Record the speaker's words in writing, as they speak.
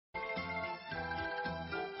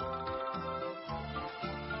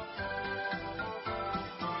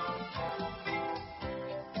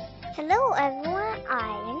Hello everyone,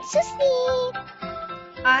 I am Susie.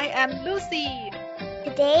 I am Lucy.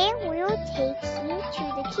 Today we will take you to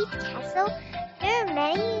the Kids Castle. There are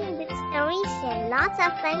many good stories and lots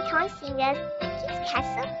of fun times in the Kids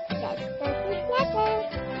Castle. Let's go together.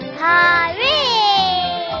 Hooray!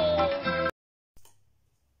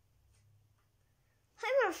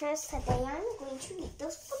 Hi my friends, today I'm going to read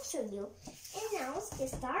those books with you. And now let's get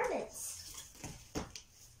started.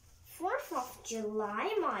 4th of July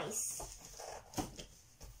mice.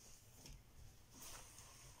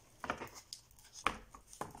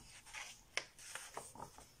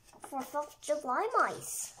 July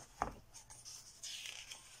mice.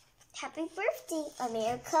 Happy birthday,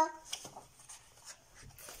 America.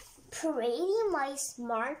 Parading mice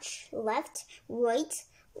march left, right,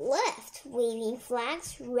 left, waving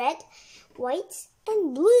flags red, white,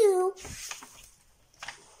 and blue.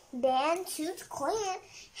 Band Toot Clan,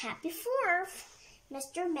 happy 4th.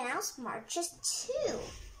 Mr. Mouse marches too.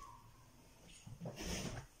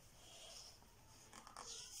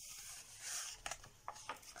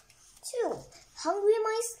 Hungry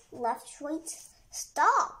mice, left, right,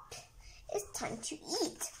 stop. It's time to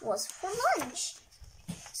eat. What's for lunch?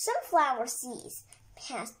 Sunflower seeds,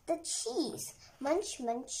 pass the cheese. Munch,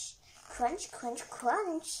 munch, crunch, crunch,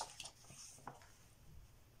 crunch.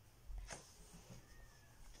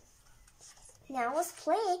 Now let's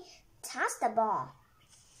play toss the ball.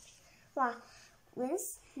 Wow, win,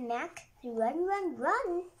 smack, run, run,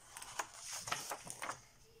 run.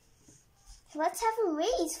 Let's have a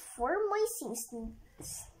race for mice in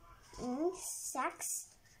sacks,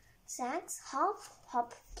 hop,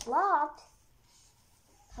 hop, flop.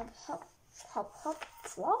 Hop, hop, hop, hop,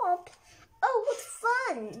 flop. Oh, what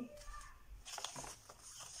fun!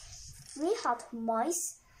 3 hot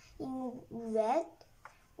mice in red,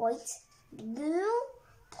 white, blue.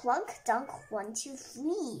 Plunk, dunk, 1, 2,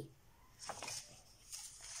 3.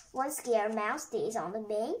 One scared mouse stays on the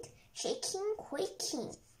bank, shaking,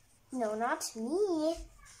 quaking. No, not me.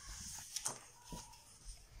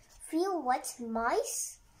 3 wet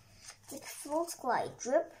mice. Dip, float, glide,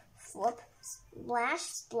 drip, flip, splash,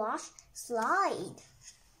 splosh, slide.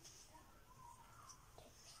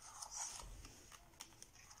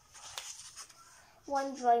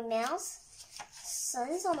 One dry mouse.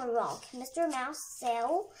 Sun's on the rock. Mr. Mouse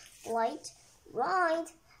sail, glide, ride.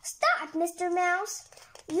 Stop, Mr. Mouse.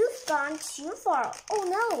 You've gone too far. Oh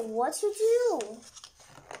no, what to do?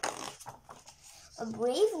 A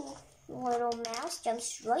brave little mouse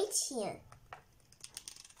jumps right in.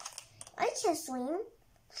 I can swim.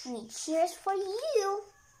 3 cheers for you.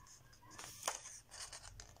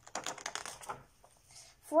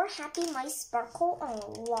 4 happy mice sparkle on a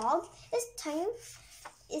log. It's time.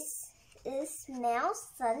 Is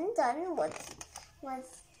Mouse done with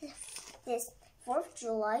this 4th of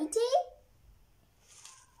July day?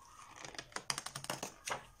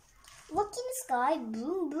 Look in the sky.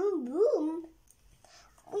 Boom, boom, boom.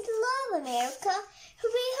 We love America.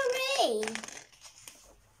 Hooray, hooray.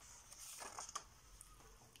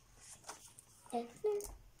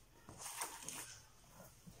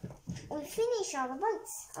 We finished all the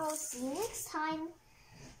books. I'll see you next time.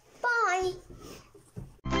 Bye.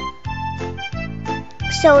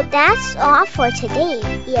 So that's all for today.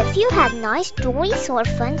 If you have nice stories or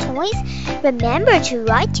fun toys, remember to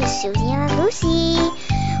write to Susie and Lucy.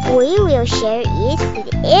 We will share it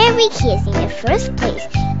with every kid in the first place.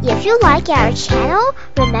 If you like our channel,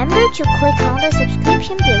 remember to click on the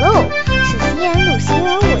subscription below. Susie and Lucy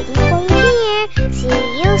are waiting for you here.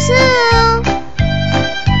 See you soon!